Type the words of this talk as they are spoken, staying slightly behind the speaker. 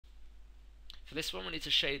For this one we need to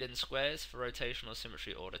shade in squares for rotational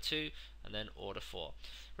symmetry order 2 and then order 4.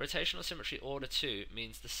 Rotational symmetry order 2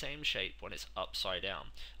 means the same shape when it's upside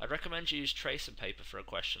down. I'd recommend you use tracing paper for a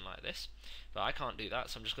question like this, but I can't do that,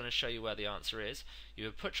 so I'm just going to show you where the answer is. You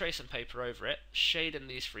would put tracing paper over it, shade in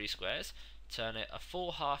these three squares, turn it a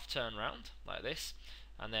full half turn round like this,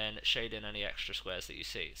 and then shade in any extra squares that you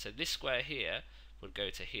see. So this square here would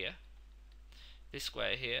go to here, this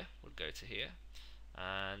square here would go to here,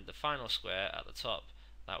 and the final square at the top,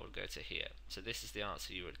 that would go to here. So this is the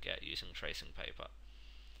answer you would get using tracing paper.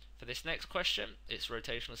 For this next question, it's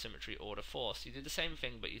rotational symmetry order 4. So you do the same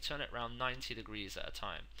thing, but you turn it around 90 degrees at a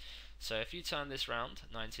time. So if you turn this round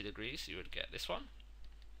 90 degrees, you would get this one.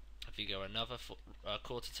 If you go another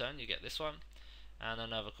quarter turn, you get this one, and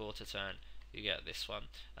another quarter turn, you get this one,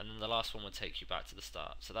 and then the last one would take you back to the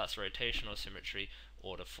start. So that's rotational symmetry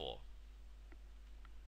order 4.